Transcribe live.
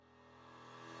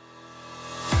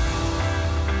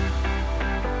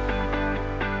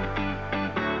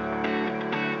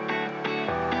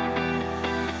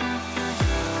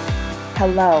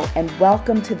Hello, and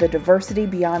welcome to the Diversity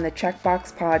Beyond the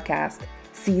Checkbox podcast,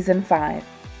 Season 5.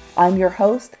 I'm your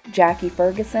host, Jackie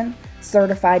Ferguson,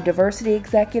 certified diversity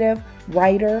executive,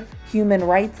 writer, human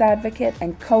rights advocate,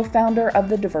 and co-founder of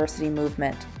the diversity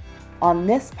movement. On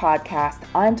this podcast,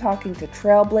 I'm talking to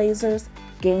trailblazers,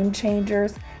 game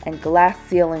changers, and glass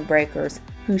ceiling breakers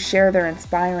who share their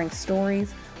inspiring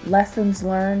stories, lessons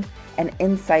learned, and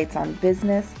insights on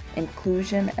business,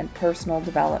 inclusion, and personal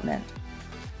development.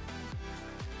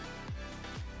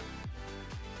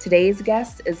 Today's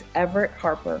guest is Everett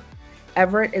Harper.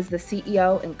 Everett is the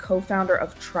CEO and co-founder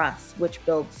of Truss, which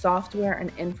builds software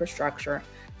and infrastructure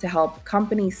to help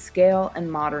companies scale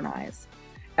and modernize.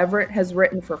 Everett has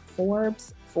written for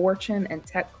Forbes, Fortune, and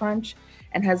TechCrunch,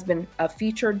 and has been a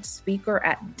featured speaker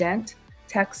at Dent,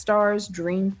 Techstars,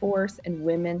 Dreamforce, and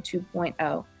Women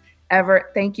 2.0. Everett,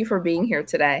 thank you for being here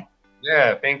today.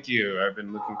 Yeah, thank you. I've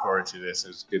been looking forward to this.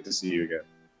 It's good to see you again.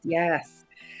 Yes.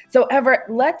 So Everett,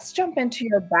 let's jump into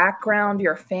your background,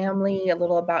 your family, a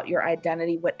little about your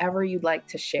identity, whatever you'd like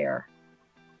to share.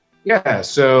 Yeah,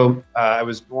 so I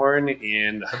was born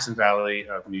in the Hudson Valley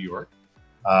of New York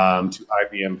to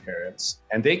IBM parents,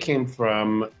 and they came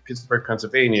from Pittsburgh,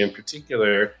 Pennsylvania, in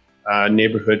particular, a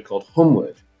neighborhood called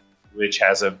Homewood, which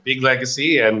has a big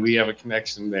legacy, and we have a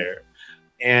connection there.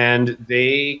 And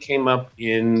they came up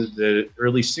in the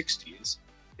early 60s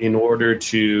in order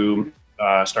to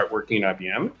start working at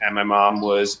IBM. And my mom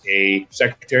was a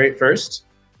secretary at first.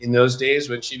 In those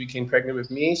days, when she became pregnant with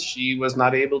me, she was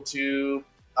not able to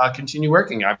continue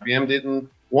working. IBM didn't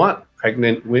want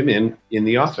pregnant women in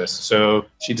the office. So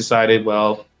she decided,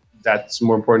 well, that's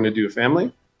more important to do a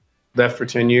family. Left for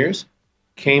 10 years,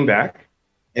 came back,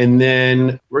 and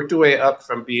then worked her way up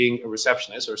from being a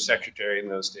receptionist or secretary in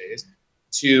those days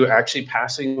to actually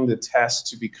passing the test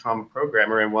to become a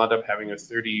programmer, and wound up having a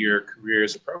 30-year career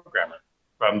as a programmer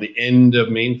from the end of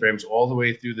mainframes all the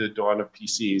way through the dawn of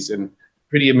PCs. And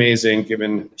pretty amazing,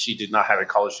 given she did not have a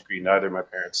college degree, neither my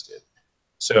parents did.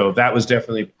 So that was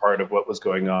definitely part of what was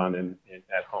going on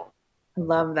at home. I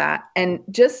love that. And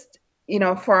just,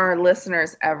 for our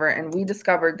listeners, Everett, and we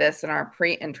discovered this in our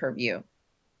pre-interview,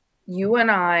 you and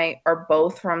I are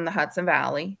both from the Hudson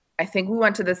Valley. I think we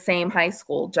went to the same high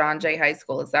school, John Jay High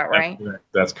School. Is that right?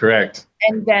 That's correct.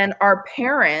 And then our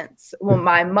parents, well,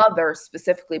 my mother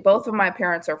specifically, both of my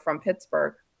parents are from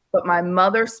Pittsburgh, but my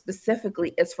mother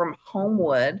specifically is from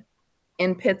Homewood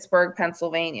in Pittsburgh,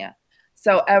 Pennsylvania.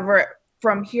 So Everett,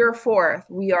 from here forth,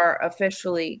 we are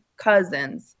officially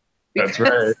cousins. That's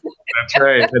right. That's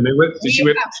right. And she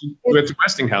went to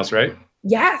Westinghouse, right?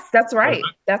 Yes, that's right.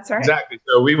 That's right. Exactly.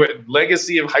 So we went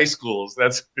legacy of high schools.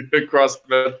 That's across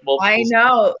multiple. I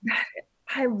know.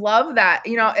 I love that.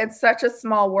 It's such a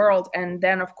small world. And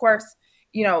then, of course,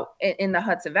 in the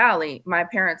Hudson Valley, my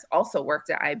parents also worked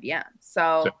at IBM.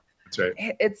 So that's right.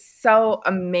 It's so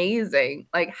amazing,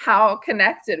 like how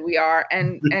connected we are.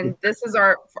 And this is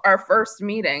our first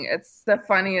meeting. It's the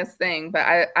funniest thing,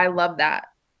 but I love that.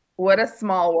 What a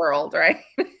small world, right?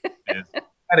 Yeah.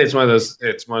 And it's one of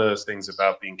those things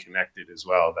about being connected as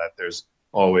well, that there's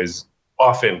always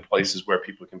often places where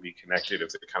people can be connected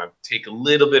if they kind of take a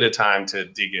little bit of time to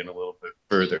dig in a little bit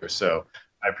further. So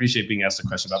I appreciate being asked a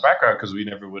question about background, because we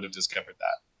never would have discovered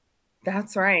that.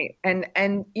 That's right. And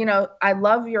I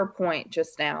love your point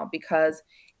just now, because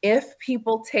if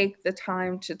people take the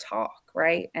time to talk,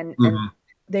 right, and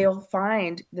they'll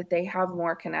find that they have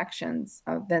more connections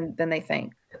than they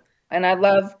think. And I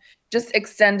love just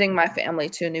extending my family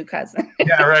to a new cousin.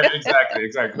 Yeah, right. Exactly.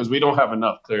 Because we don't have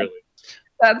enough, clearly.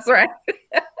 That's right.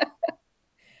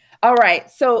 All right.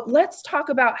 So let's talk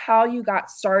about how you got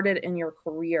started in your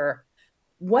career.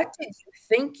 What did you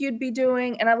think you'd be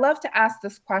doing? And I love to ask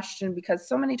this question because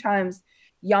so many times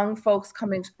young folks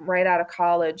coming right out of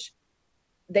college,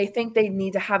 they think they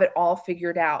need to have it all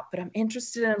figured out. But I'm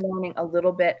interested in learning a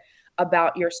little bit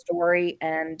about your story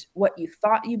and what you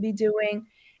thought you'd be doing.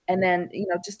 And then,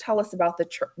 just tell us about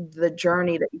the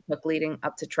journey that you took leading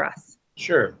up to Truss.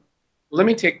 Sure. Let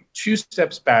me take 2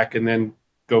 steps back and then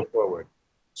go forward.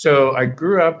 So I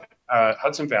grew up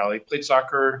Hudson Valley, played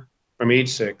soccer from age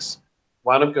 6,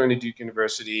 wound up going to Duke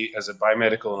University as a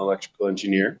biomedical and electrical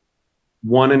engineer,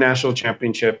 won a national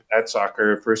championship at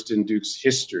soccer, first in Duke's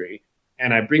history.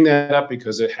 And I bring that up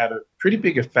because it had a pretty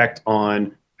big effect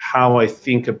on how I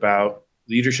think about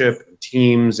leadership, and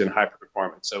teams, and high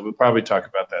performance. So we'll probably talk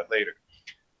about that later.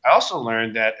 I also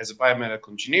learned that as a biomedical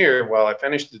engineer, while I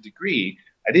finished the degree,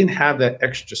 I didn't have that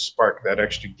extra spark, that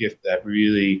extra gift that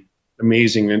really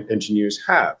amazing engineers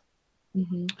have.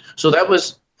 Mm-hmm. So that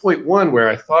was point one, where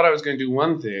I thought I was going to do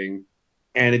one thing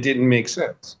and it didn't make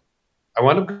sense. I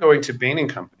wound up going to Bain &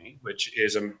 Company, which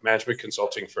is a management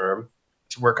consulting firm,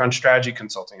 to work on strategy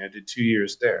consulting. I did 2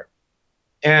 years there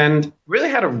and really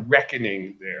had a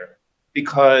reckoning there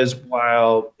because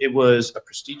while it was a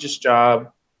prestigious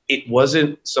job, it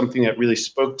wasn't something that really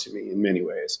spoke to me in many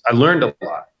ways. I learned a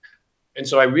lot. And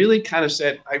so I really kind of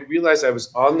said, I realized I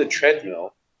was on the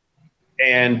treadmill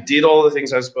and did all the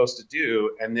things I was supposed to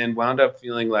do, and then wound up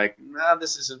feeling like, nah,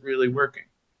 this isn't really working.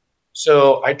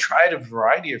 So I tried a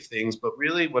variety of things, but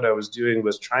really what I was doing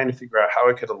was trying to figure out how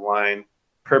I could align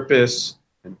purpose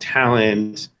and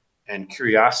talent and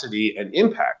curiosity and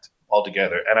impact all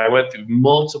together. And I went through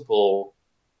multiple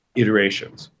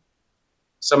iterations.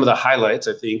 Some of the highlights,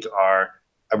 I think, are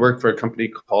I worked for a company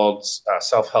called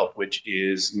Self Help, which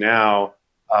is now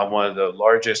one of the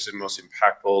largest and most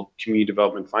impactful community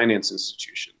development finance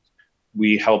institutions.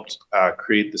 We helped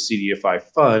create the CDFI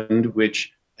fund,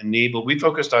 which we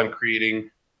focused on creating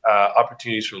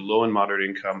opportunities for low and moderate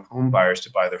income home buyers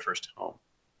to buy their first home.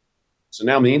 So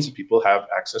now millions of people have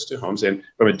access to homes. And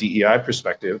from a DEI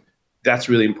perspective, that's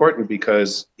really important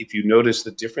because if you notice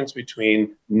the difference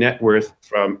between net worth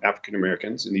from African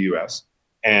Americans in the US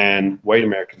and white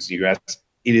Americans in the US,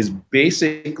 it is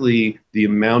basically the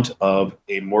amount of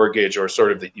a mortgage or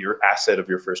sort of your asset of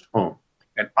your first home.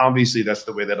 And obviously, that's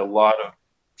the way that a lot of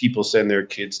people send their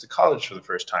kids to college for the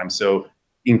first time. So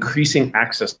increasing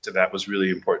access to that was really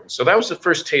important. So that was the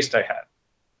first taste I had.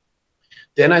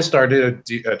 Then I started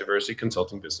a diversity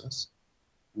consulting business,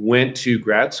 went to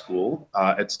grad school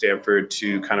at Stanford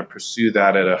to kind of pursue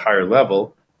that at a higher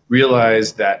level,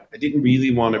 realized that I didn't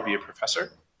really want to be a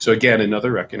professor. So again,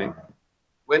 another reckoning.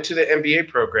 Went to the MBA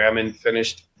program and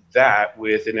finished that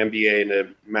with an MBA and a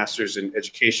master's in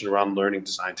education around learning,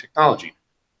 design, technology,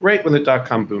 right when the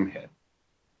dot-com boom hit.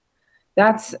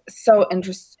 That's so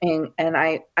interesting. And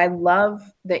I love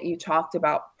that you talked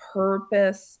about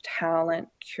purpose, talent,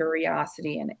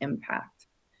 curiosity, and impact.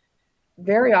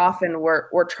 Very often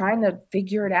we're trying to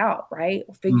figure it out, right?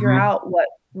 Figure out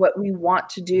what we want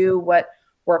to do, what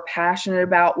we're passionate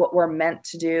about, what we're meant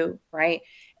to do, right?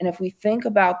 And if we think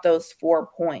about those 4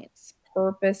 points,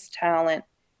 purpose, talent,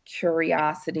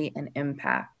 curiosity, and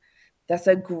impact, that's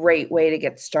a great way to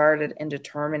get started in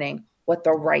determining what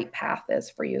the right path is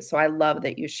for you. So I love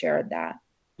that you shared that.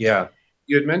 Yeah.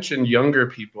 You had mentioned younger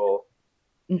people.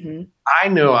 Mm-hmm. I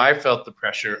know I felt the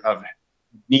pressure of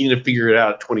needing to figure it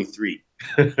out at 23.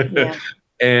 Yeah.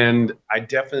 And I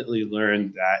definitely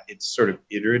learned that it's sort of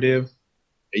iterative.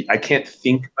 I can't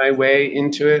think my way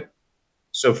into it.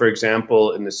 So, for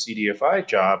example, in the CDFI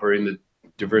job or in the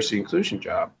diversity inclusion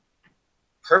job,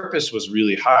 purpose was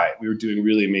really high. We were doing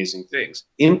really amazing things.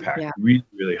 Impact, really,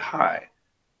 really high.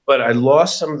 But I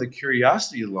lost some of the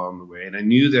curiosity along the way. And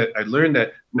I learned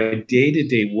that my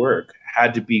day-to-day work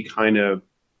had to be kind of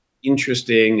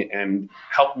interesting and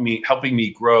helping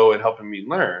me grow and helping me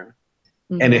learn.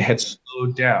 Mm-hmm. And it had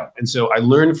slowed down. And so I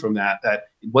learned from that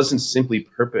it wasn't simply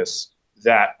purpose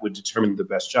that would determine the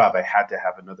best job. I had to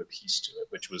have another piece to it,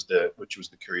 which was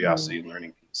the curiosity and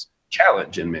learning piece.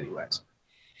 Challenge in many ways.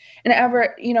 And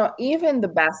Everett, even the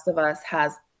best of us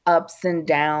has ups and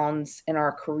downs in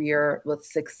our career with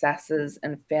successes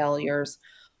and failures.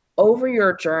 Over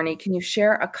your journey, can you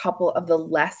share a couple of the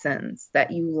lessons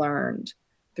that you learned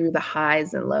through the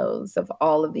highs and lows of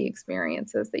all of the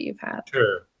experiences that you've had?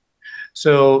 Sure.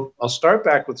 So I'll start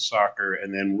back with soccer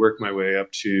and then work my way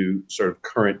up to sort of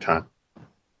current time,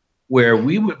 where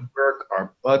we would work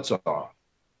our butts off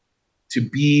to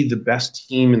be the best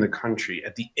team in the country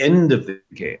at the end of the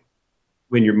game.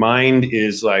 When your mind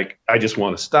is like, I just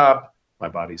want to stop, my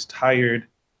body's tired.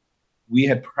 We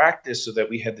had practice so that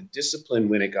we had the discipline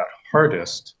when it got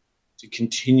hardest to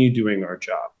continue doing our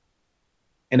job.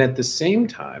 And at the same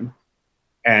time,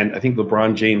 and I think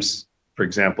LeBron James, for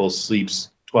example, sleeps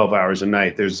 12 hours a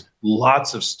night. There's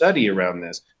lots of study around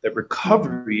this, that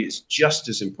recovery is just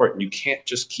as important. You can't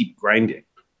just keep grinding.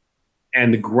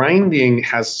 And the grinding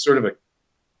has sort of a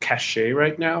cachet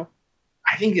right now.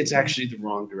 I think it's actually the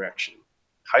wrong direction.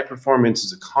 High performance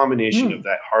is a combination of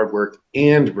that hard work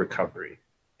and recovery.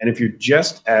 And if you're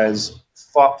just as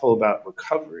thoughtful about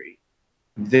recovery,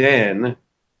 then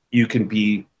you can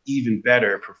be even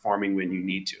better performing when you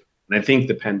need to. And I think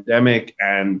the pandemic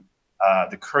and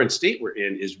the current state we're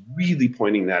in is really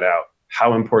pointing that out,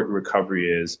 how important recovery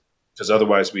is, because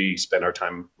otherwise we spend our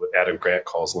time what Adam Grant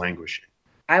calls languishing.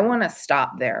 I want to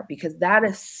stop there because that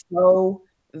is so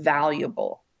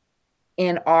valuable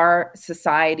in our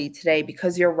society today,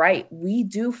 because you're right. We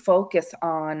do focus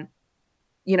on,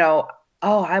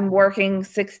 I'm working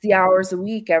 60 hours a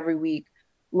week every week,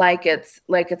 like it's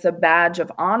a badge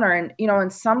of honor. And, in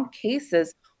some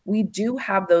cases, we do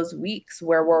have those weeks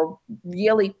where we're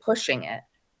really pushing it.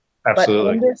 But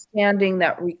Absolutely. understanding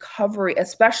that recovery,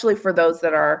 especially for those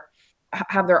that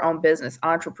have their own business,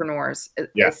 entrepreneurs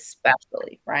Yeah.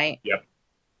 especially, right? Yep.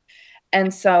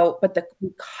 And so, but the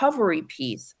recovery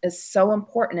piece is so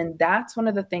important. And that's one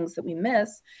of the things that we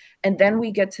miss. And then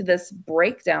we get to this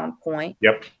breakdown point,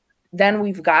 Yep. then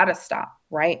we've got to stop,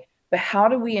 right? But how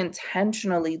do we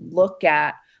intentionally look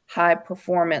at high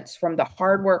performance from the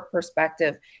hard work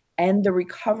perspective and the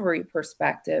recovery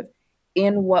perspective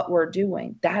in what we're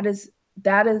doing? That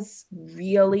is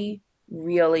really,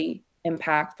 really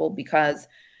impactful because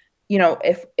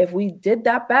if we did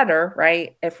that better,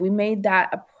 right? If we made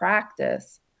that a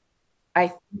practice, I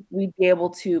think we'd be able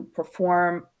to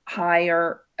perform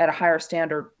higher at a higher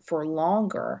standard for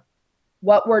longer.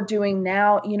 What we're doing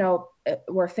now,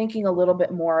 we're thinking a little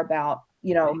bit more about,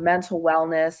 mental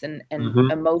wellness and Hmm.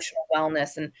 emotional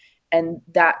wellness and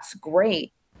that's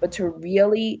great, but to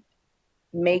really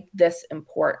make this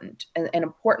important, an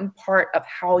important part of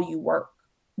how you work,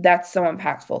 that's so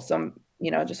impactful. So,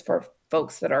 just for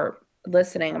folks that are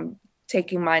listening, I'm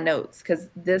taking my notes because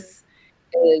this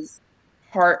is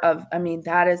part of, I mean,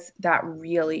 that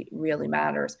really, really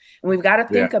matters. And we've got to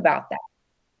Yeah. think about that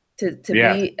to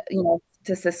Yeah. be,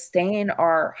 to sustain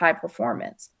our high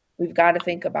performance. We've got to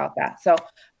think about that. So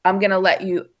I'm going to let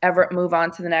you, Everett, move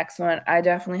on to the next one. I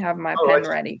definitely have my Oh, pen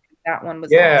ready. That one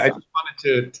was yeah. I awesome. just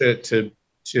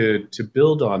wanted to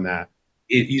build on that.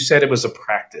 You said it was a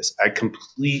practice. I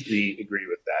completely agree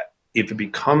with that. If it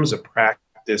becomes a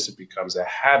practice, it becomes a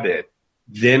habit,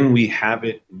 then we have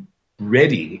it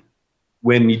ready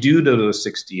when you do those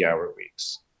 60-hour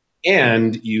weeks.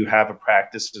 And you have a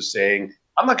practice of saying,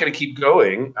 I'm not going to keep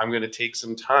going. I'm going to take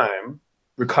some time,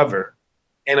 recover.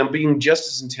 And I'm being just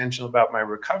as intentional about my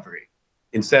recovery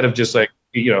instead of just like,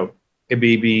 it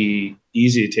may be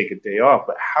easy to take a day off,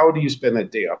 but how do you spend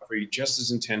that day off? Are you just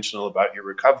as intentional about your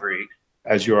recovery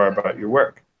as you are about your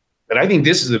work? And I think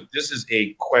this is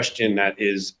a question that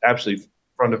is absolutely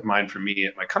front of mind for me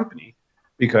at my company,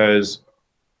 because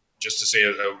just to say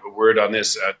a word on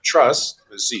this, Trust,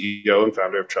 the CEO and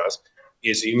founder of Trust,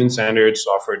 is a human-centered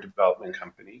software development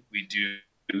company. We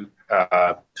do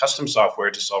custom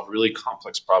software to solve really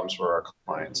complex problems for our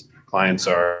clients. Clients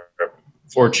are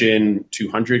Fortune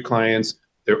 200 clients.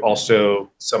 They're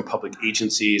also some public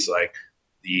agencies like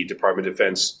the Department of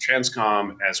Defense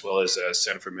Transcom, as well as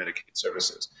Center for Medicaid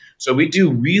Services. So we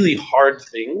do really hard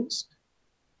things.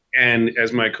 And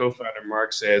as my co-founder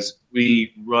Mark says,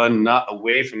 we run not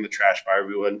away from the trash fire,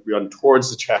 we run towards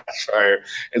the trash fire.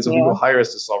 And so people Yeah, hire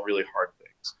us to solve really hard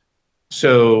things.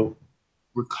 So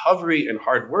recovery and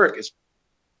hard work is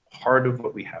part of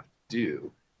what we have to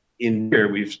do. In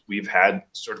here, we've had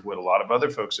sort of what a lot of other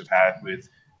folks have had with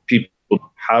people.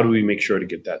 How do we make sure to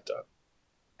get that done?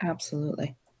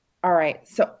 absolutely. All right.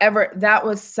 So, Everett, that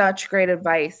was such great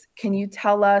advice. Can you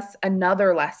tell us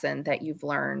another lesson that you've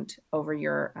learned over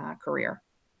your career?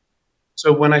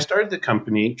 So when I started the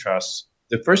company, Trust,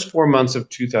 the first 4 months of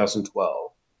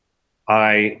 2012,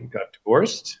 I got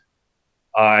divorced.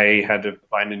 I had to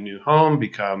find a new home,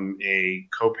 become a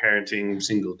co parenting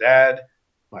single dad.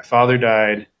 My father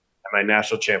died, and my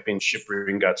national championship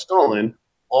ring got stolen,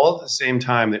 all at the same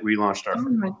time that we launched our Oh first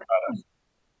my product.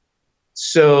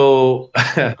 So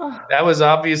God. that was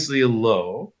obviously a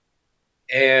low.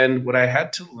 And what I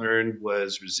had to learn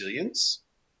was resilience,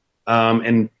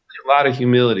 and a lot of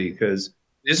humility, because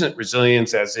it isn't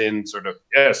resilience as in sort of,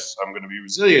 yes, I'm going to be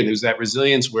resilient. It was that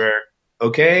resilience where,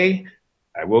 okay,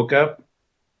 I woke up,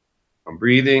 I'm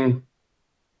breathing,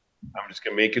 I'm just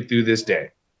going to make it through this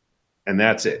day. And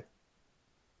that's it.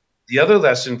 The other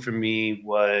lesson for me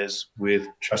was with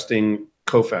trusting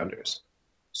co founders.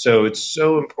 So it's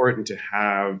so important to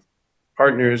have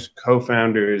partners, co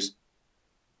founders,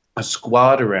 a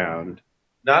squad around,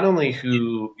 not only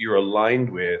who you're aligned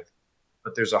with,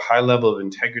 but there's a high level of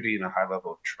integrity and a high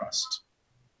level of trust.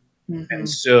 And Mm-hmm.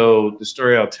 so the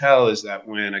story I'll tell is that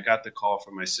when I got the call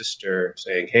from my sister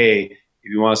saying, hey,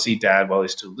 if you want to see dad while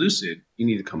he's still lucid, you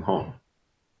need to come home.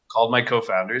 Called my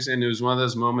co-founders, and it was one of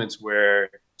those moments where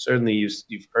certainly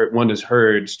you've heard, one has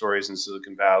heard stories in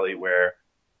Silicon Valley where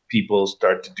people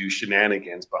start to do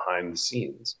shenanigans behind the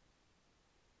scenes.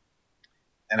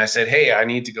 And I said, hey, I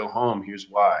need to go home. Here's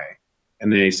why.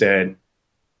 And they said,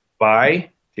 bye,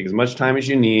 take as much time as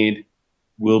you need.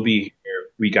 We'll be here.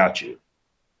 We got you.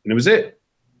 And it was it.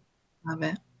 Love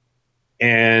it.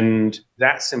 And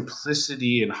that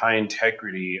simplicity and high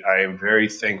integrity, I am very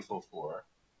thankful for.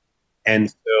 And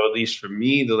so, at least for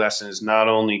me, the lesson is not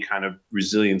only kind of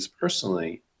resilience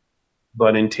personally,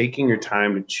 but in taking your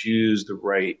time to choose the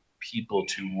right people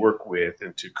to work with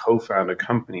and to co found a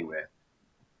company with.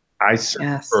 I searched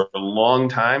Yes. for a long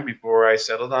time before I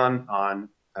settled on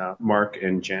Mark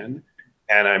and Jen,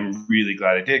 and I'm really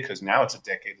glad I did because now it's a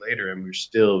decade later and we're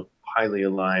still highly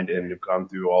aligned and have gone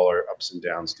through all our ups and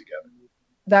downs together.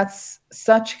 That's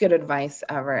such good advice,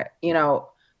 Everett.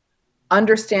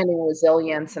 Understanding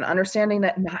resilience and understanding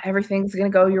that not everything's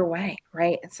going to go your way,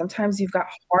 right? And sometimes you've got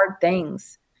hard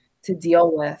things to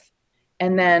deal with.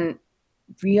 And then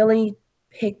really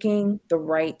picking the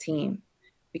right team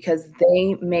because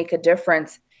they make a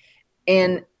difference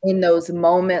in those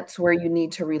moments where you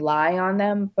need to rely on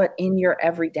them, but in your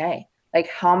everyday. Like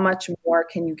how much more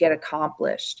can you get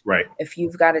accomplished Right. if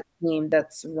you've got a team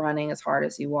that's running as hard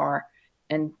as you are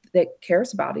and that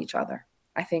cares about each other?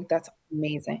 I think that's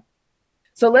amazing.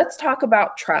 So let's talk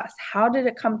about trust. How did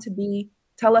it come to be?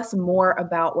 Tell us more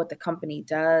about what the company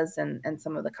does and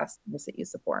some of the customers that you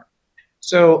support.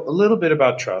 So, a little bit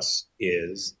about trust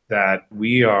is that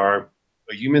we are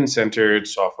a human centered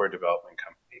software development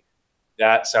company.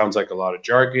 That sounds like a lot of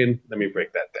jargon. Let me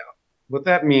break that down. What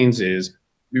that means is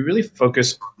we really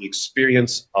focus on the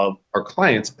experience of our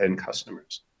clients and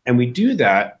customers. And we do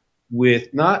that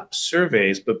with not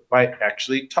surveys, but by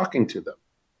actually talking to them.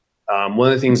 One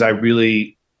of the things I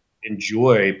really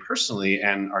enjoy personally,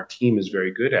 and our team is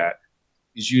very good at,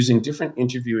 is using different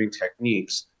interviewing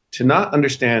techniques to not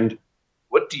understand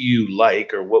what do you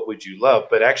like or what would you love,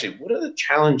 but actually what are the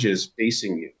challenges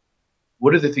facing you?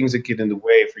 What are the things that get in the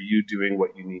way for you doing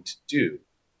what you need to do?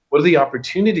 What are the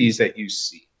opportunities that you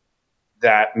see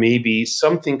that maybe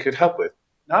something could help with?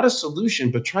 Not a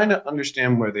solution, but trying to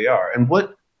understand where they are and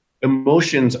what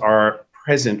emotions are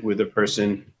present with a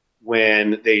person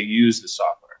when they use the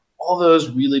software. All those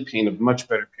really paint a much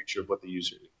better picture of what the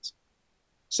user needs.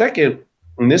 Second,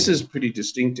 and this is pretty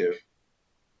distinctive,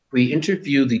 we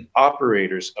interview the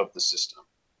operators of the system.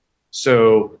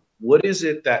 So, what is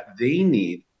it that they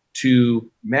need to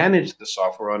manage the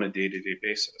software on a day to day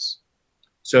basis?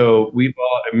 So, we've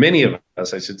all, many of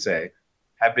us, I should say,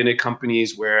 have been at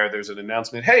companies where there's an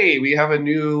announcement, hey, we have a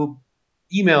new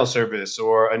email service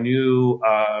or a new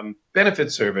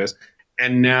benefit service.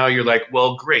 And now you're like,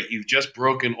 well, great. You've just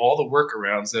broken all the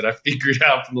workarounds that I figured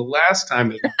out from the last time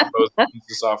that we proposed to use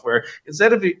the software,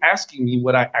 instead of asking me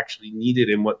what I actually needed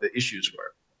and what the issues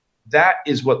were. That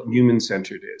is what human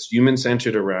centered is. Human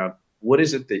centered around what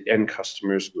is it that end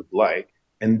customers would like,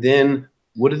 and then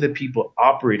what do the people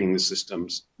operating the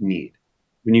systems need?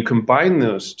 When you combine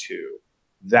those two,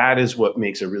 that is what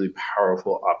makes a really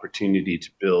powerful opportunity to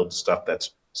build stuff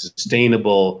that's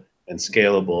sustainable and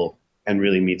scalable and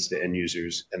really meets the end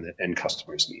users and the end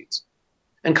customers' needs.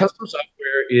 And custom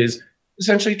software is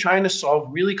essentially trying to solve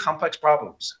really complex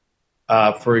problems.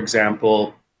 For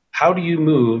example, how do you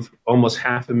move almost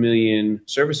 500,000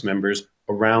 service members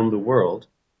around the world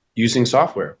using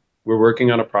software? We're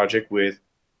working on a project with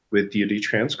DoD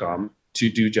Transcom to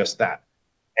do just that.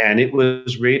 And it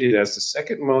was rated as the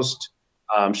second most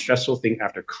stressful thing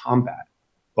after combat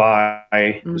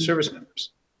by the service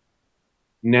members.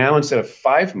 Now, instead of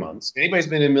 5 months, anybody's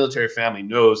been in a military family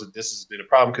knows that this has been a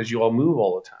problem because you all move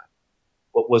all the time.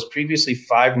 What was previously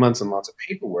 5 months and lots of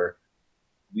paperwork,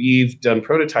 we've done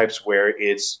prototypes where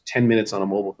it's 10 minutes on a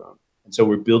mobile phone. And so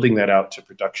we're building that out to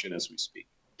production as we speak.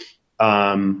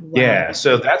 Wow. Yeah,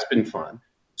 so that's been fun.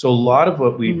 So a lot of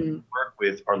what we work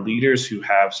with are leaders who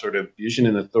have sort of vision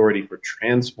and authority for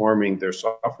transforming their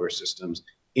software systems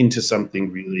into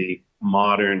something really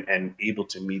modern and able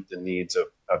to meet the needs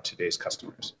of today's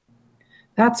customers.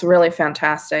 That's really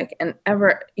fantastic. And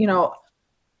Everett,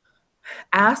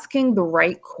 asking the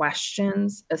right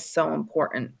questions is so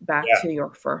important, back to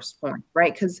your first point,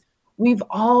 right? Because we've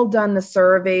all done the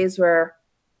surveys where,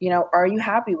 are you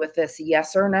happy with this?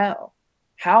 Yes or no?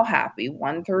 How happy?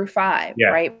 1 through 5,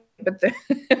 right?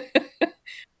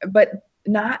 But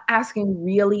not asking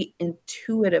really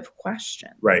intuitive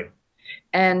questions. Right.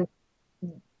 And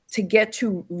to get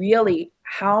to really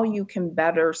how you can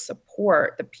better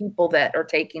support the people that are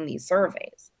taking these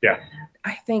surveys. Yeah.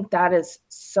 I think that is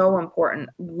so important.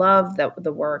 Love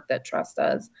the work that Trust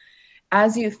does.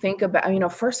 As you think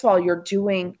about, first of all, you're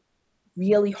doing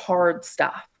really hard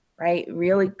stuff, right?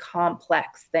 Really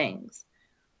complex things.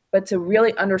 But to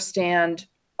really understand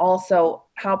also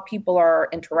how people are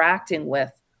interacting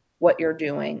with what you're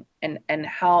doing and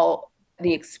how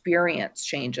the experience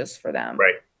changes for them.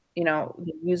 Right.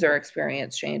 The user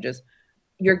experience changes.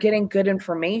 You're getting good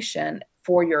information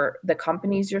for the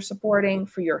companies you're supporting,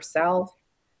 for yourself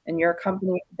and your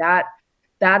company. That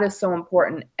is so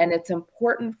important. And it's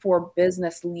important for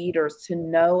business leaders to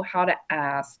know how to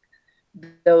ask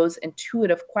those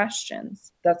intuitive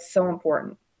questions. That's so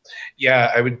important.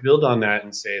 Yeah, I would build on that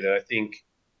and say that I think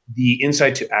the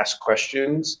insight to ask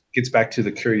questions gets back to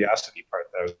the curiosity part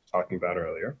that I was talking about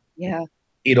earlier. Yeah.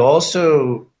 It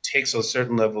also takes a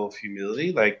certain level of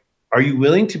humility. Like, are you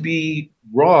willing to be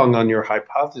wrong on your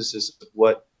hypothesis of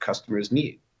what customers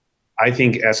need? I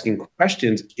think asking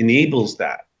questions enables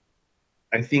that.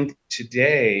 I think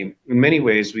today, in many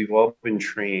ways, we've all been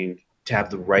trained to have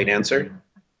the right answer,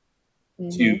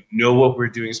 Mm-hmm. to know what we're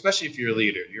doing, especially if you're a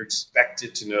leader. You're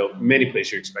expected to know, many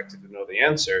places you're expected to know the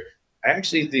answer. I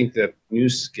actually think that new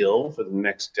skill for the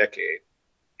next decade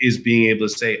is being able to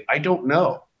say, I don't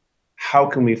know. How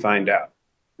can we find out?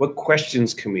 What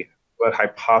questions can we have? What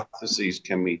hypotheses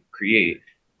can we create?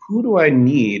 Who do I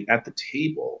need at the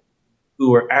table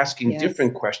who are asking Yes.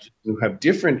 different questions, who have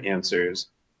different answers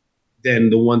than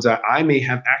the ones that I may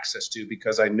have access to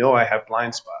because I know I have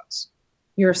blind spots?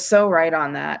 You're so right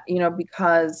on that,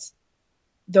 because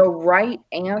the right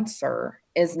answer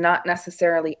is not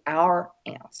necessarily our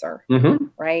answer, Mm-hmm.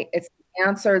 right? It's the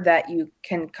answer that you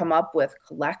can come up with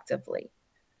collectively.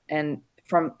 And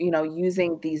from,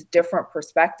 using these different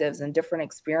perspectives and different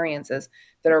experiences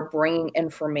that are bringing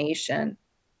information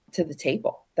to the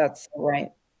table. That's so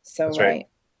right. So That's right. right.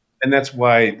 And that's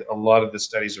why a lot of the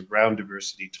studies around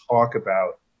diversity talk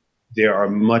about there are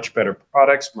much better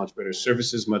products, much better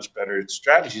services, much better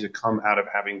strategies that come out of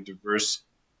having diverse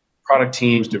product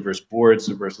teams, diverse boards,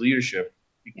 diverse leadership,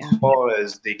 Yeah,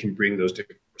 because they can bring those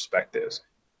different perspectives.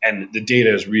 And the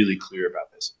data is really clear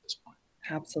about this at this point.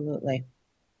 absolutely.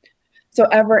 So,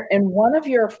 Everett, in one of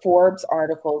your Forbes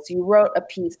articles, you wrote a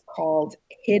piece called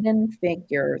Hidden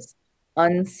Figures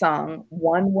Unsung: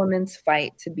 One Woman's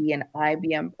Fight to Be an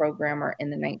IBM Programmer in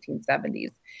the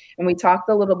 1970s. And we talked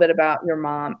a little bit about your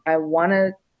mom. I want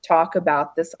to talk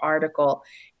about this article.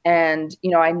 And,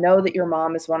 I know that your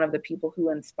mom is one of the people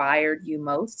who inspired you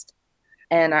most.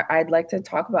 And I'd like to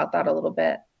talk about that a little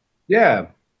bit. Yeah,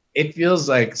 it feels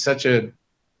like such an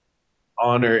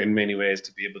honor in many ways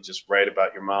to be able to just write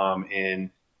about your mom and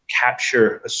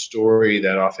capture a story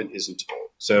that often isn't told.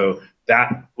 So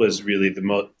that was really the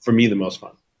most, for me, the most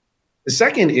fun. The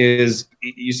second is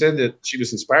you said that she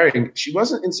was inspiring. She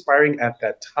wasn't inspiring at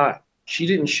that time. She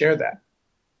didn't share that.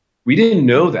 We didn't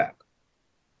know that.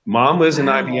 Mom was an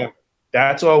Wow. IBM.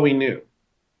 That's all we knew.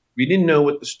 We didn't know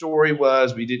what the story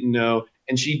was. We didn't know.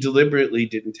 And she deliberately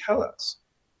didn't tell us.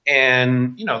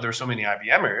 And, there are so many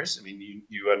IBMers. I mean,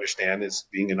 you understand as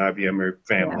being an IBMer Yeah,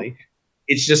 family.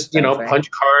 It's just, that's right. punch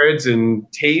cards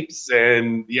and tapes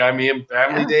and the IBM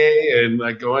Family Yeah. Day and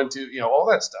like going to, all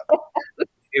that stuff.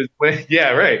 Yeah,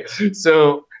 right.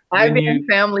 So when IBM you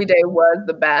Family Day was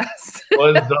the best.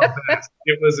 was the best,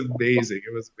 it was amazing.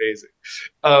 It was amazing.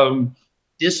 Um,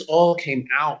 this all came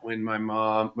out when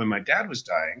my dad was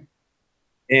dying,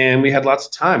 and we had lots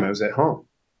of time. I was at home,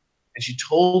 and she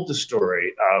told the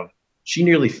story of she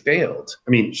nearly failed.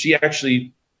 I mean, she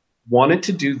actually wanted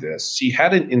to do this. She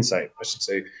had an insight, I should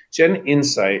say. She had an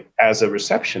insight as a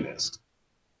receptionist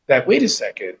that, wait a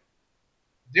second,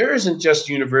 there isn't just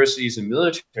universities and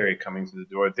military coming to the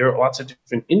door. There are lots of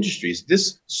different industries.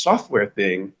 This software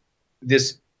thing,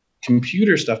 this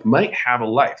computer stuff might have a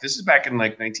life. This is back in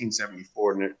like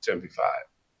 1974, 75.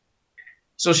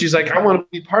 So she's like, I want to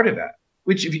be part of that.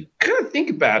 Which, if you kind of think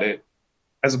about it,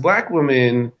 as a black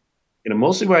woman in a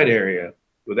mostly white area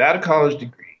without a college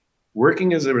degree,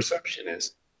 working as a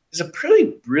receptionist, is a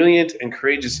pretty brilliant and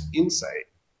courageous insight.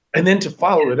 And then to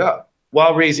follow it up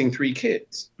while raising three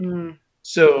kids. Mm.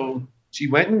 So she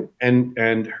went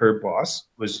and her boss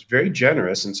was very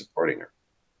generous in supporting her.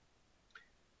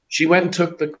 She went and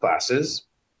took the classes,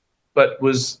 but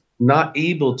was not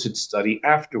able to study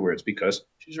afterwards because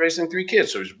she's raising three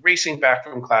kids. So she was racing back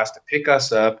from class to pick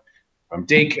us up from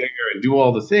daycare and do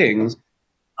all the things.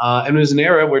 And it was an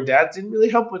era where dad didn't really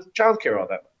help with childcare all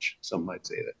that much. Some might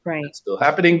say that Right. that's still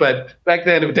happening, but back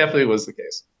then it definitely was the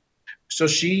case. So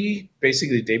she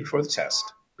basically, the day before the test,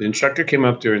 the instructor came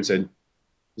up to her and said,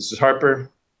 Mrs.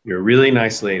 Harper, you're a really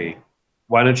nice lady.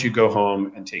 Why don't you go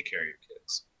home and take care of your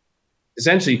kids?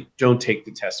 Essentially, don't take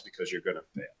the test because you're going to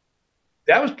fail.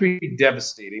 That was pretty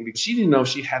devastating because she didn't know if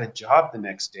she had a job the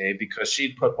next day because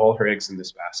she'd put all her eggs in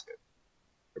this basket.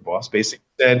 Her boss basically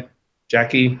said,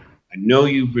 Jackie, I know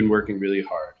you've been working really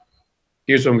hard.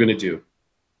 Here's what I'm going to do.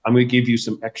 I'm going to give you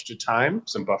some extra time,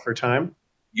 some buffer time.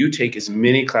 You take as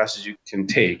many classes you can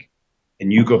take,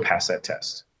 and you go pass that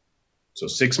test. So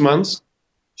 6 months,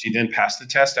 she then passed the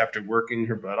test after working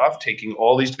her butt off, taking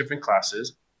all these different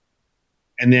classes,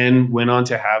 and then went on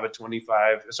to have a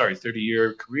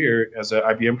 30-year career as an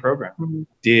IBM programmer. Mm-hmm.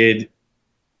 Did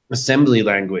assembly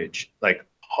language, like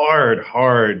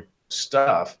hard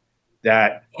stuff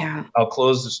that Yeah. I'll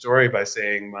close the story by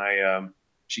saying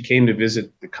she came to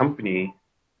visit the company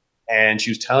And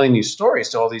she was telling these stories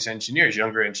to all these engineers,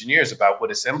 younger engineers, about what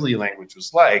assembly language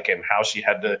was like and how she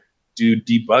had to do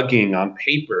debugging on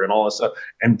paper and all this stuff.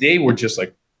 And they were just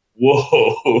like,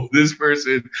 whoa, this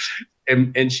person.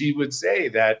 And she would say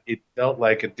that it felt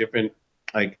like a different,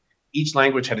 like each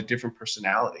language had a different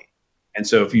personality. And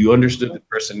so if you understood the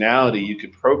personality, you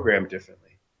could program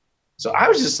differently. So I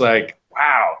was just like,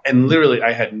 wow. And literally,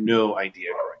 I had no idea.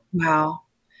 Wow.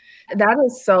 That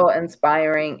is so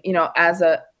inspiring, as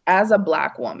a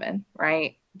Black woman,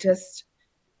 right? Just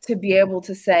to be able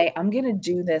to say, I'm going to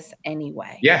do this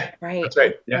anyway. Yeah. Right. That's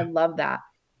right. Yeah. I love that.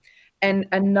 And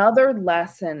another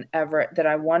lesson, Everett, that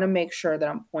I want to make sure that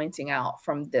I'm pointing out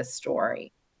from this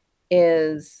story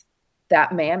is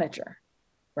that manager,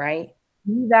 right?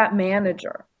 Be that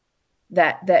manager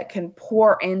that can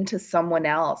pour into someone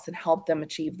else and help them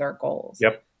achieve their goals.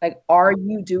 Yep. Like, are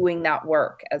you doing that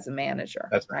work as a manager?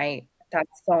 That's right.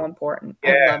 That's so important.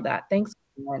 Yeah. I love that. Thanks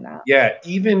for sharing that. Yeah.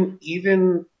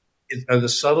 Even the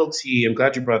subtlety, I'm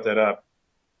glad you brought that up.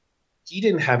 He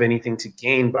didn't have anything to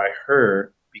gain by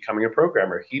her becoming a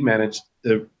programmer. He managed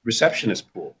the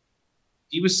receptionist pool.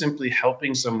 He was simply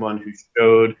helping someone who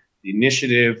showed the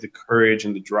initiative, the courage,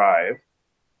 and the drive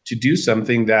to do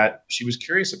something that she was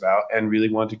curious about and really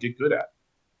wanted to get good at.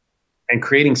 And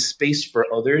creating space for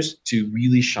others to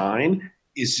really shine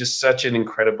is just such an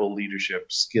incredible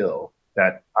leadership skill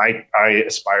that I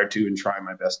aspire to and try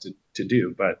my best to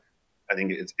do. But I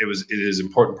think it is an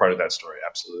important part of that story.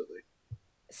 Absolutely.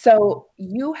 So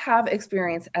you have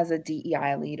experience as a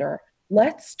DEI leader.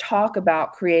 Let's talk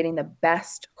about creating the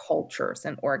best cultures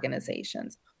in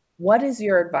organizations. What is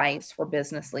your advice for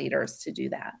business leaders to do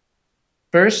that?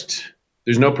 First,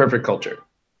 there's no perfect culture.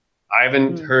 I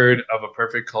haven't heard of a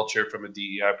perfect culture from a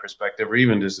DEI perspective or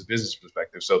even just a business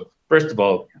perspective. So first of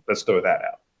all, let's throw that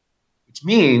out, which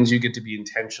means you get to be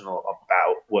intentional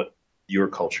about what your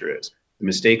culture is. The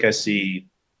mistake I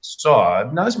saw,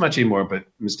 not as much anymore, but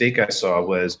the mistake I saw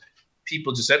was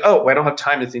people just said, oh, I don't have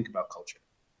time to think about culture.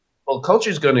 Well, culture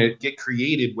is going to get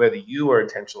created whether you are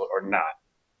intentional or not.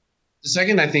 The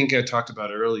second I think I talked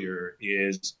about earlier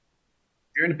is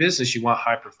if you're in a business, you want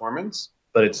high performance,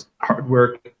 but it's hard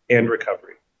work and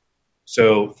recovery.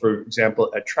 So, for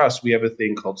example, at Trust, we have a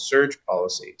thing called surge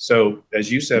policy. So, as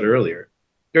you said earlier,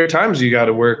 there are times you got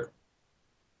to work,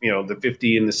 the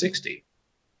 50 and the 60.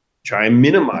 Try and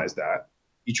minimize that.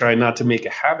 You try not to make a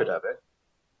habit of it.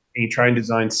 And you try and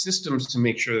design systems to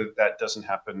make sure that that doesn't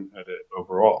happen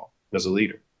overall as a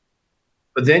leader.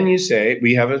 But then you say,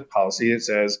 we have a policy that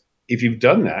says, if you've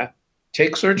done that,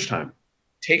 take surge time.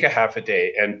 Take a half a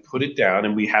day and put it down.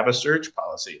 And we have a surge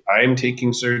policy. I am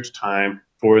taking surge time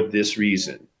for this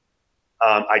reason.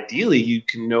 Ideally, you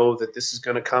can know that this is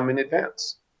going to come in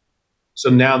advance. So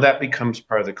now that becomes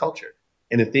part of the culture.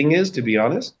 And the thing is, to be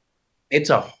honest, it's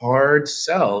a hard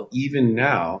sell even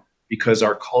now because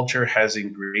our culture has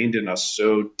ingrained in us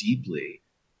so deeply.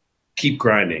 Keep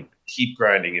grinding, keep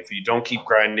grinding. If you don't keep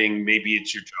grinding, maybe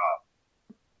it's your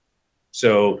job.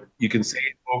 So you can say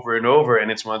it over and over, and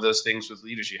it's one of those things with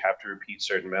leaders, you have to repeat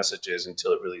certain messages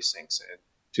until it really sinks in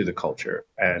to the culture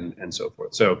and so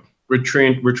forth. So we're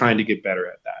trying to get better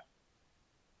at that.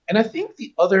 And I think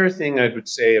the other thing I would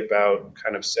say about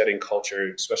kind of setting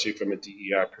culture, especially from a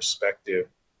DEI perspective,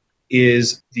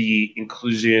 is the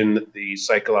inclusion, the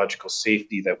psychological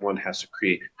safety that one has to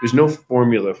create. There's no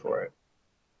formula for it,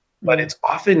 but it's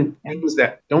often things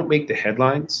that don't make the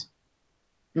headlines.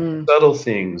 Subtle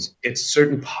things. It's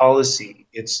certain policy.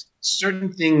 It's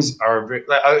certain things are very,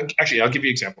 actually, I'll give you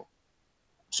an example.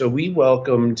 So we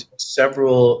welcomed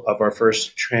several of our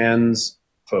first trans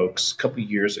folks a couple of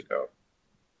years ago.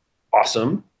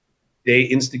 Awesome. They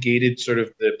instigated sort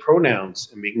of the pronouns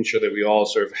and making sure that we all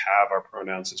sort of have our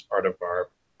pronouns as part of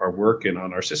our work and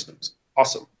on our systems.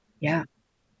 Awesome. Yeah.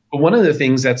 But one of the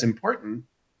things that's important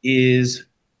is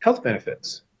health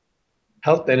benefits.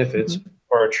 Health benefits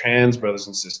for our trans brothers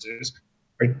and sisters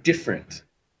are different.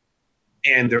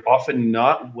 And they're often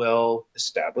not well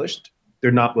established.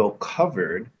 They're not well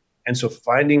covered. And so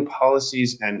finding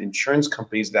policies and insurance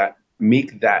companies that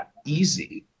make that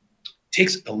easy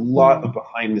takes a lot of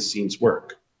behind the scenes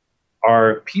work.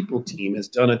 Our people team has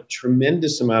done a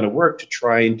tremendous amount of work to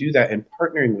try and do that and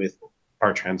partnering with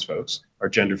our trans folks, our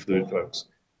gender fluid folks,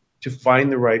 to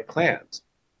find the right plans.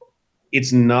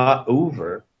 It's not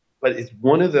over, but it's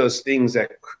one of those things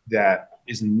that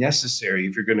is necessary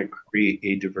if you're going to create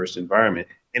a diverse environment.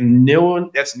 And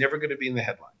that's never going to be in the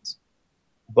headlines.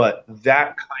 But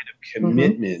that kind of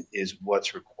commitment is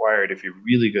what's required if you're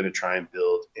really going to try and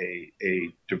build a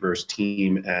diverse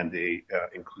team and a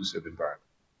inclusive environment.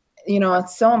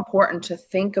 It's so important to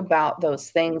think about those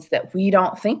things that we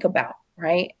don't think about,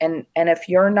 right? And if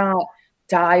you're not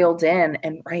dialed in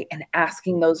and right and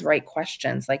asking those right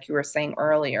questions, like you were saying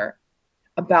earlier,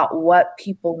 about what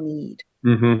people need,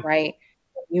 Mm-hmm. right?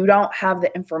 You don't have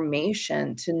the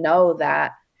information to know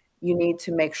that you need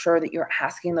to make sure that you're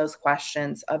asking those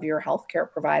questions of your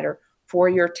healthcare provider for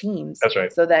your teams That's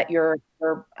right. so that your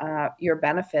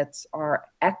benefits are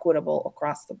equitable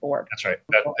across the board. That's right.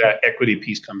 That equity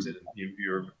piece comes in.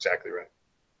 You're exactly right.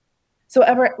 So,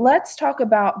 Everett, let's talk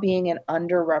about being an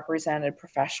underrepresented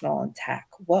professional in tech.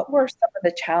 What were some of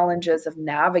the challenges of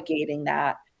navigating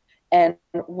that? And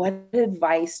what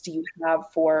advice do you have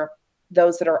for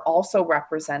those that are also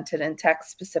represented in tech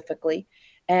specifically?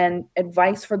 And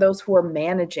advice for those who are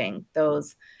managing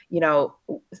those,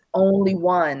 only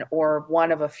one or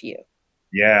one of a few?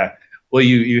 Yeah. Well,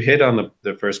 you hit on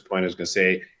the first point I was going to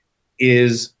say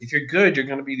is if you're good, you're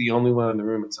going to be the only one in the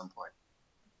room at some point.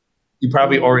 You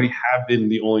probably already have been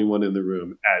the only one in the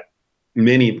room at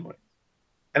many points.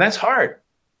 And that's hard.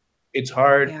 It's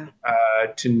hard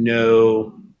to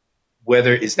know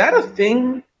whether is that a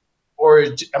thing or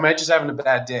am I just having a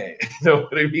bad day? You know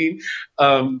what I mean?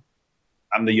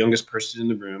 I'm the youngest person in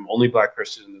the room, only Black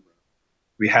person in the room.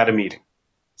 We had a meeting.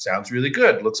 Sounds really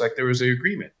good. Looks like there was an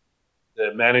agreement.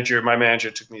 My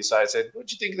manager took me aside and said,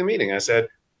 "What'd you think of the meeting?" I said,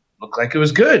 "Looked like it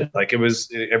was good. Like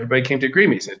everybody came to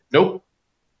agreement." He said, "Nope,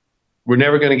 we're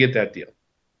never going to get that deal."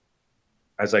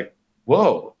 I was like,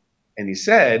 "Whoa." And he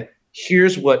said,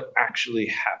 "Here's what actually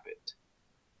happened."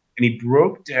 And he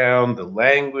broke down the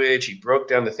language. He broke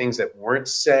down the things that weren't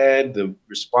said, the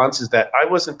responses that I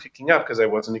wasn't picking up because I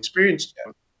wasn't experienced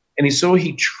yet. And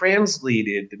he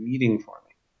translated the meeting for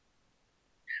me.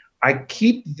 I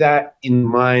keep that in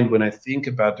mind when I think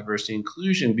about diversity and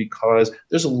inclusion because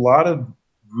there's a lot of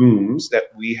rooms that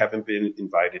we haven't been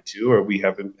invited to or we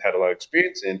haven't had a lot of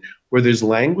experience in where there's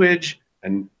language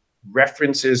and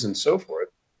references and so forth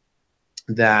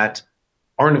that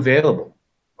aren't available.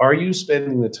 Are you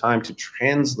spending the time to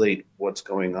translate what's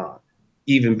going on?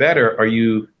 Even better, are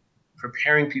you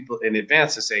preparing people in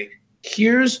advance to say,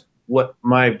 here's what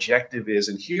my objective is,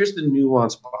 and here's the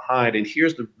nuance behind, and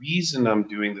here's the reason I'm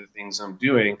doing the things I'm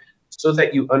doing, so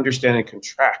that you understand and can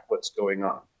track what's going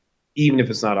on, even if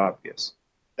it's not obvious.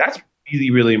 That's really,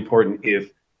 really important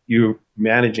if you're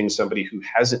managing somebody who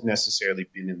hasn't necessarily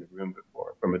been in the room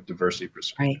before from a diversity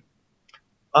perspective.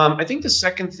 Right. I think the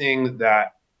second thing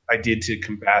that I did to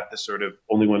combat the sort of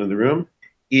only one in the room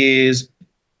is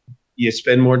you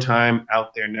spend more time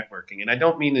out there networking. And I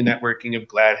don't mean the networking of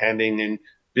glad handing and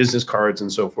business cards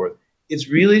and so forth. It's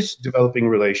really developing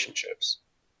relationships.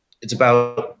 It's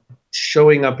about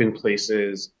showing up in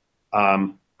places.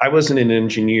 I wasn't an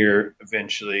engineer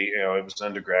eventually, I was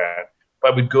undergrad,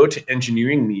 but I would go to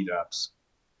engineering meetups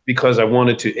because I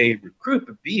wanted to A, recruit,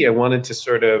 but B, I wanted to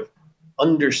sort of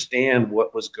understand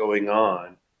what was going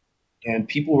on. And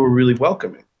people were really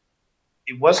welcoming.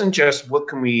 It wasn't just what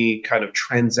can we kind of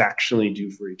transactionally do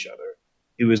for each other.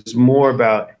 It was more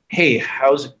about, hey,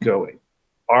 how's it going?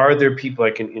 Are there people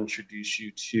I can introduce you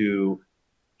to?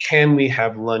 Can we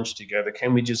have lunch together?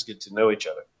 Can we just get to know each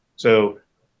other? So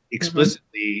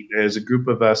explicitly, there's a group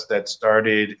of us that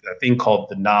started a thing called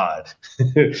the Nod.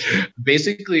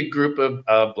 Basically a group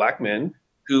of Black men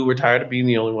who were tired of being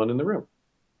the only one in the room.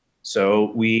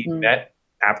 So we met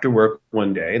after work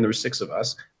one day, and there were 6 of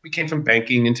us. We came from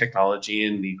banking and technology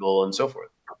and legal and so forth.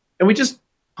 And we just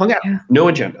hung out, no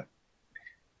agenda.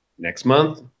 Next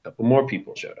month, a couple more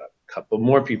people showed up. A couple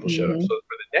more people showed up. So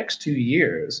for the next 2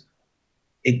 years,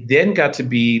 it then got to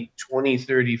be 20,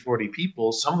 30, 40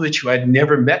 people, some of which I'd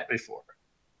never met before.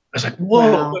 I was like,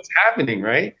 whoa, what's happening,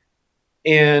 right?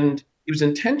 And it was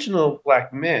intentional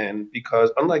Black men because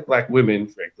unlike Black women,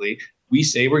 frankly, we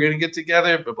say we're going to get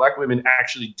together, but Black women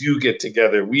actually do get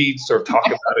together. We sort of talk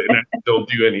about it and don't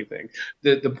do anything.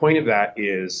 The point of that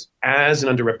is, as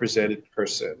an underrepresented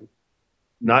person,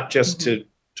 not just to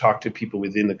talk to people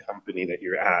within the company that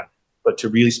you're at, but to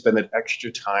really spend that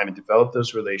extra time and develop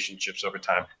those relationships over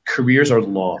time. Careers are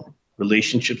long.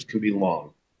 Relationships can be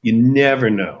long. You never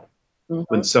know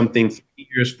when something 3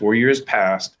 years, 4 years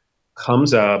past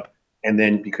comes up, and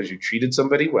then because you treated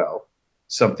somebody well,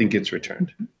 something gets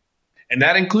returned. And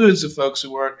that includes the folks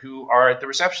who are at the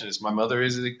receptionist. My mother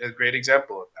is a great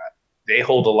example of that. They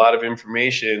hold a lot of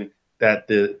information that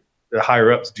the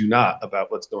higher ups do not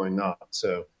about what's going on.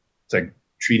 So it's like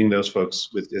treating those folks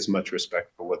with as much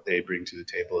respect for what they bring to the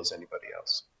table as anybody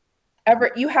else.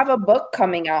 Everett, you have a book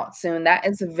coming out soon. That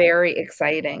is very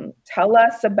exciting. Tell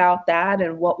us about that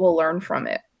and what we'll learn from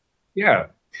it. Yeah.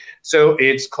 So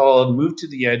it's called Move to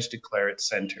the Edge, Declare It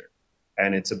Center.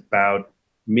 And it's about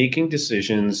making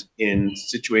decisions in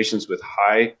situations with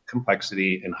high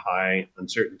complexity and high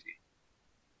uncertainty.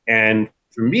 And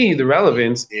for me, the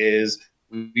relevance is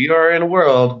we are in a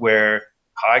world where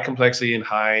high complexity and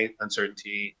high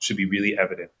uncertainty should be really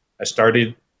evident. I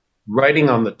started writing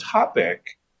on the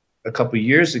topic a couple of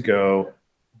years ago,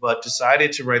 but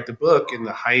decided to write the book in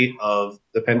the height of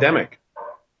the pandemic.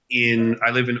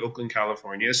 I live in Oakland,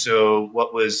 California. So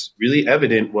what was really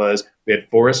evident was we had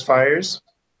forest fires,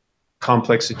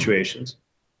 complex situations,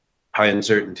 high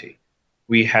uncertainty.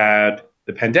 We had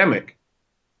the pandemic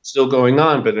still going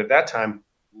on, but at that time,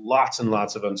 lots and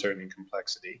lots of uncertainty and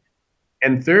complexity.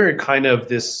 And third, kind of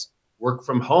this work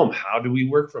from home. How do we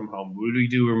work from home? What do we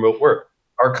do remote work?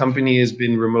 Our company has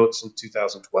been remote since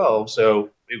 2012, so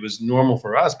it was normal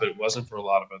for us, but it wasn't for a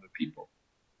lot of other people.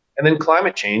 And then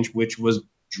climate change, which was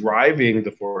driving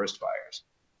the forest fires.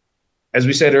 As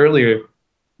we said earlier,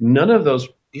 none of those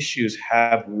issues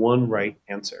have one right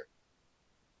answer.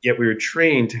 Yet we were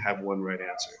trained to have one right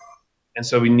answer. And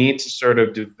so we need to sort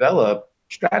of develop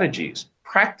strategies,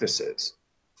 practices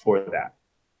for that.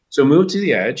 So Move to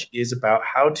the Edge is about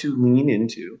how to lean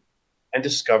into and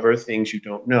discover things you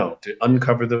don't know, to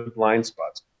uncover the blind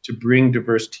spots, to bring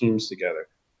diverse teams together,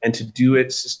 and to do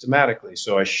it systematically.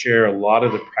 So I share a lot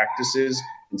of the practices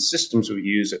and systems we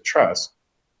use at Trust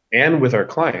and with our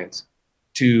clients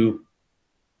to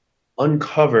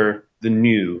uncover the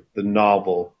new, the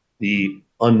novel, the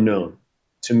unknown,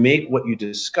 to make what you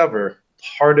discover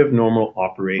part of normal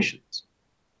operations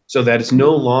so that it's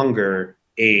no longer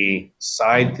a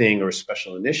side thing or a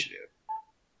special initiative.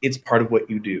 It's part of what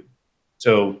you do.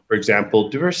 So, for example,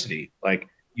 diversity, like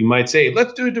you might say,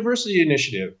 let's do a diversity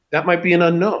initiative. That might be an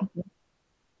unknown.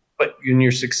 But when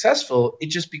you're successful, it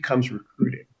just becomes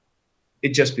recruiting.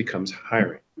 It just becomes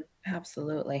hiring.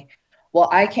 Absolutely. Well,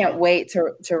 I can't wait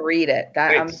to read it.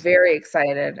 I'm very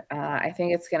excited. I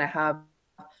think it's going to have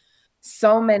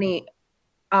so many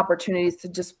opportunities to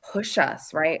just push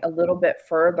us, right, a little bit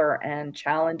further and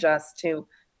challenge us to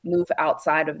move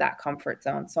outside of that comfort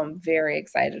zone. So I'm very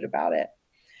excited about it.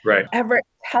 Right. Everett,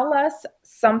 tell us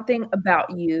something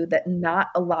about you that not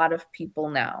a lot of people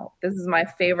know. This is my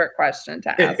favorite question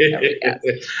to ask every guest.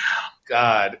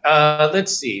 God,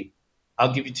 let's see.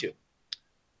 I'll give you two.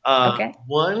 Okay.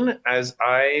 One, as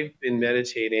I've been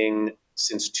meditating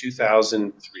since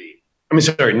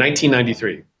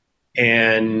 1993.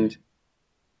 And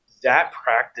that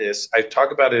practice, I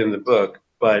talk about it in the book,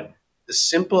 but the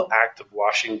simple act of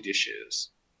washing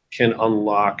dishes can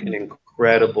unlock an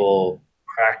incredible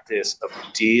practice of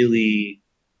daily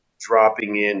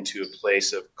dropping into a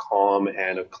place of calm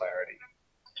and of clarity.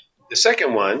 The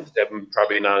second one that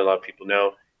probably not a lot of people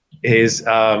know is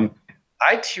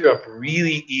I tear up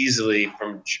really easily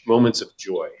from moments of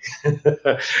joy.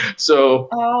 So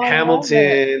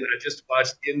Hamilton, I just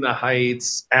watched In the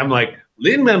Heights. I'm like,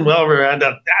 Lin-Manuel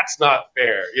Miranda, that's not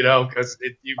fair, because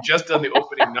you've just done the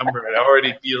opening number and I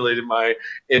already feel it in my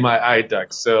eye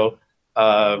ducts. So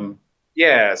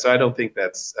so I don't think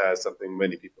that's something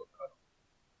many people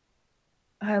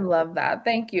know. I love that.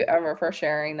 Thank you, Ever, for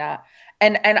sharing that.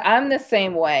 And I'm the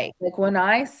same way. Like when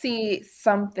I see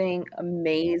something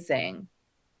amazing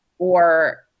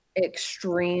or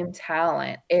extreme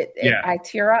talent, I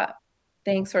tear up.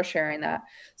 Thanks for sharing that.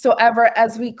 So Ever,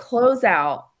 as we close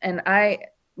out, and I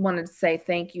wanted to say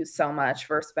thank you so much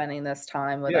for spending this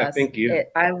time with us. Thank you.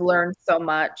 I've learned so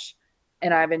much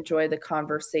and I've enjoyed the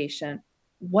conversation.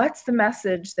 What's the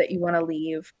message that you want to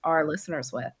leave our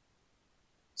listeners with?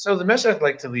 So the message I'd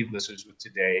like to leave listeners with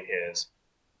today is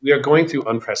we are going through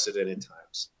unprecedented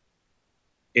times.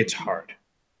 It's hard.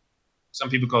 Some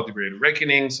people call it the Great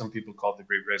Awakening. Some people call it the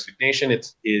Great Resignation.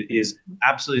 It is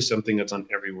absolutely something that's on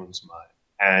everyone's mind.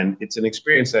 And it's an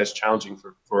experience that's challenging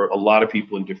for a lot of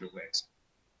people in different ways.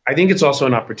 I think it's also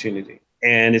an opportunity.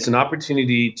 And it's an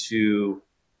opportunity to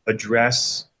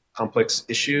address complex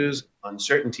issues,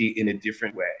 uncertainty in a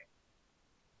different way.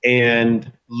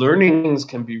 And learnings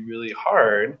can be really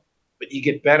hard, but you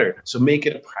get better. So make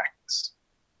it a practice.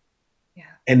 Yeah.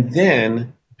 And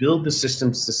then build the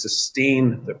systems to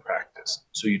sustain the practice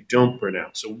so you don't burn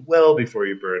out. So well before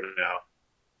you burn out,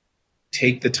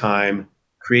 take the time,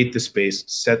 create the space,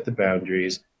 set the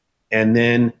boundaries, and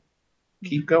then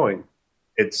keep going.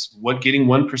 It's what getting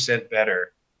 1%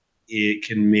 better. It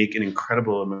can make an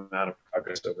incredible amount of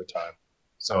progress over time.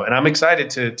 So, and I'm excited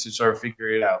to sort of figure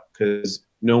it out because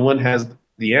no one has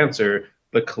the answer,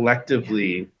 but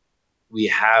collectively we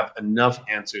have enough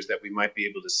answers that we might be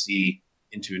able to see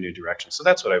into a new direction. So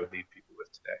that's what I would leave people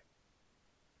with today.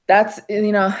 That's,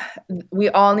 we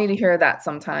all need to hear that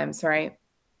sometimes, right?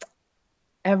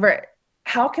 Everett,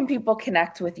 how can people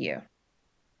connect with you?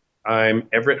 I'm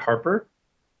Everett Harper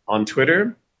on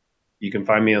Twitter. You can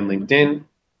find me on LinkedIn.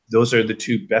 Those are the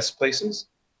two best places.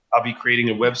 I'll be creating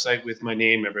a website with my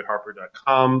name,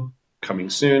 everettharper.com, coming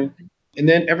soon. And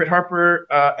then Everett Harper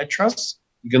at Trust.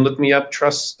 You can look me up,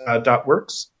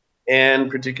 trust.works. And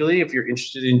particularly if you're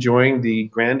interested in joining the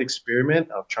grand experiment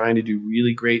of trying to do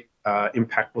really great,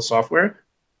 impactful software,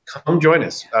 come join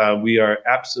us. We are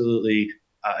absolutely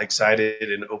excited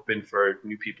and open for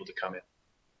new people to come in.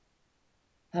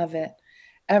 Love it.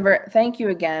 Everett, thank you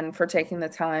again for taking the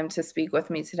time to speak with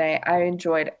me today. I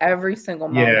enjoyed every single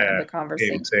moment of the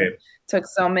conversation. Same. Took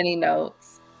so many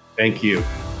notes. Thank you.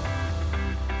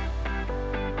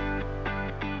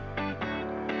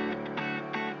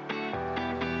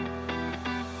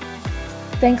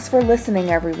 Thanks for listening,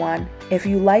 everyone. If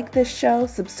you like this show,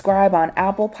 subscribe on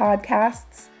Apple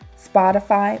Podcasts,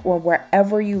 Spotify, or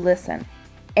wherever you listen.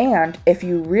 And if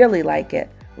you really like it,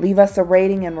 leave us a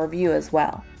rating and review as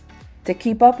well. To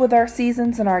keep up with our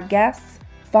seasons and our guests,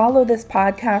 follow this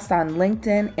podcast on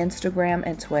LinkedIn, Instagram,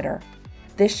 and Twitter.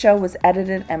 This show was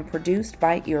edited and produced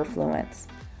by Earfluence.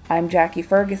 I'm Jackie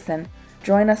Ferguson.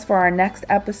 Join us for our next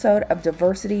episode of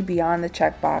Diversity Beyond the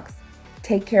Checkbox.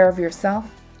 Take care of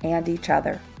yourself and each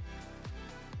other.